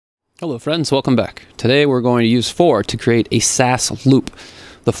Hello friends, welcome back. Today we're going to use for to create a Sass loop.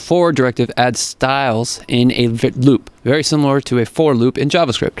 The for directive adds styles in a loop, very similar to a for loop in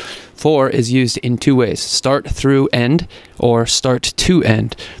JavaScript. For is used in two ways, start through end or start to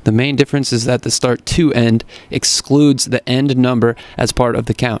end. The main difference is that the start to end excludes the end number as part of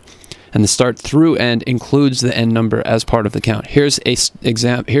the count, and the start through end includes the end number as part of the count. Here's a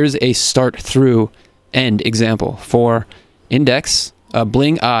start through end example for index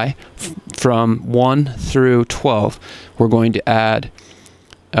bling I from 1 through 12. We're going to add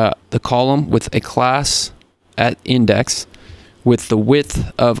the column with a class at index with the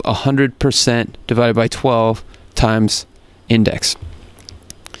width of 100% divided by 12 times index.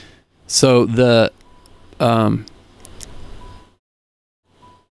 So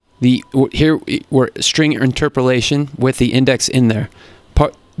here we're string interpolation with the index in there.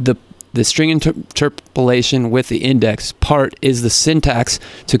 The string interpolation with the index part is the syntax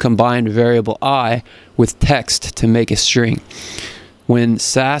to combine variable I with text to make a string. When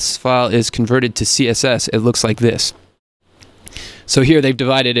Sass file is converted to CSS, it looks like this. So here they've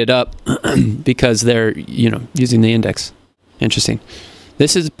divided it up because they're, using the index. Interesting.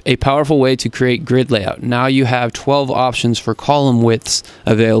 This is a powerful way to create grid layout. Now you have 12 options for column widths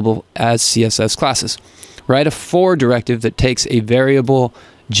available as CSS classes. Write a for directive that takes a variable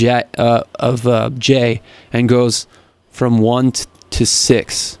j and goes from 1 to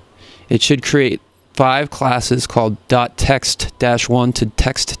 6. It should create 5 classes called .text-1 to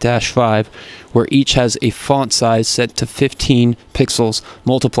text-5, where each has a font size set to 15 pixels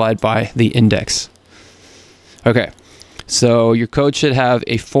multiplied by the index. Okay, so your code should have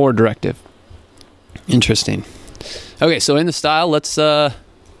a for directive. Interesting. Okay, so in the style, let's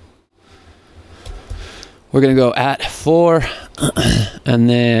we're going to go at for, and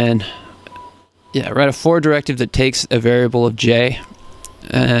then, write a for directive that takes a variable of j.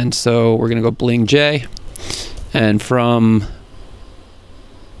 And so we're going to go bling j, and from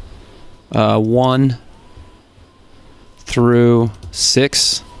 1 through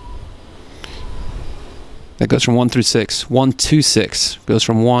 6, that goes from 1 through 6. 1 to 6 goes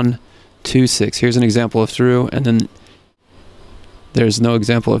from 1 to 6. Here's an example of through, and then there's no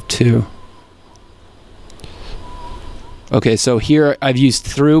example of to. Okay, so here I've used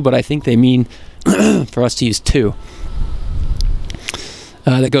through, but I think they mean for us to use to.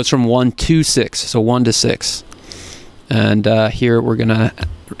 That goes from 1 to 6, so 1 to 6. And here we're going to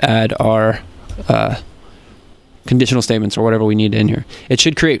add our conditional statements or whatever we need in here. It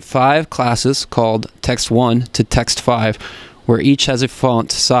should create 5 classes called text1 to text5, where each has a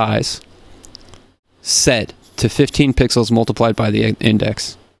font size set to 15 pixels multiplied by the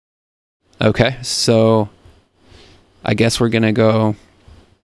index. Okay, so I guess we're going to go,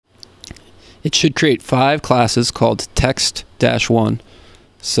 it should create 5 classes called text-1.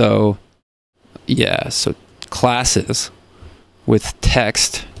 So, so classes with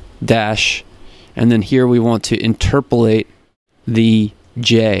text dash, and then here we want to interpolate the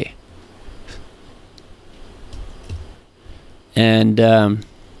j. And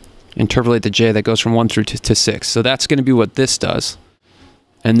interpolate the j that goes from 1 through to 6. So that's going to be what this does.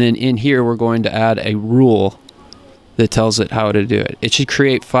 And then in here we're going to add a rule that tells it how to do it. It should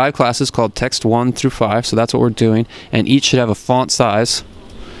create 5 classes called text1 through 5, so that's what we're doing, and each should have a font size,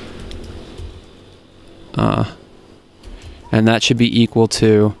 and that should be equal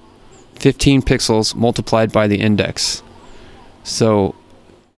to 15 pixels multiplied by the index. So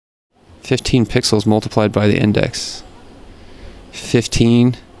 15 pixels multiplied by the index.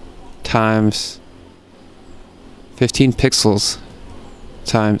 15 times 15 pixels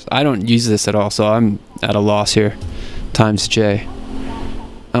times, I don't use this at all, so I'm at a loss here, times j.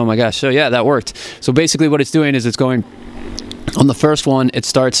 Oh my gosh, so yeah, that worked. So basically what it's doing is it's going, on the first one, it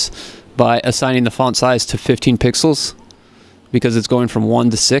starts by assigning the font size to 15 pixels because it's going from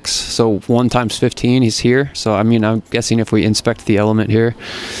 1 to 6, so 1 times 15 is here. So I mean, I'm guessing if we inspect the element here,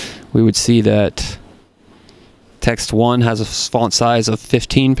 we would see that text1 has a font size of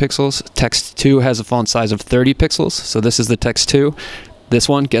 15 pixels, text2 has a font size of 30 pixels, so this is the text2. This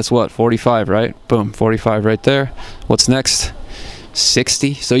one, guess what? 45, right? Boom, 45 right there. What's next?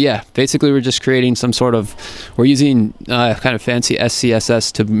 60. So yeah, basically we're just creating some sort of, we're using kind of fancy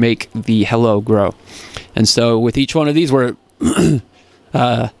SCSS to make the hello grow. And so with each one of these, we're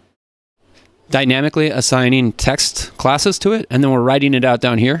dynamically assigning text classes to it, and then we're writing it out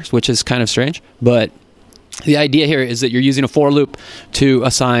down here, which is kind of strange. But the idea here is that you're using a for loop to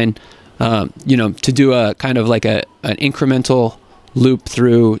assign, to do a kind of like an incremental loop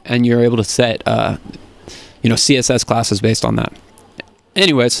through, and you're able to set CSS classes based on that.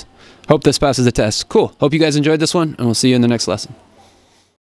 Anyways, hope this passes the test. Cool. Hope you guys enjoyed this one, and we'll see you in the next lesson.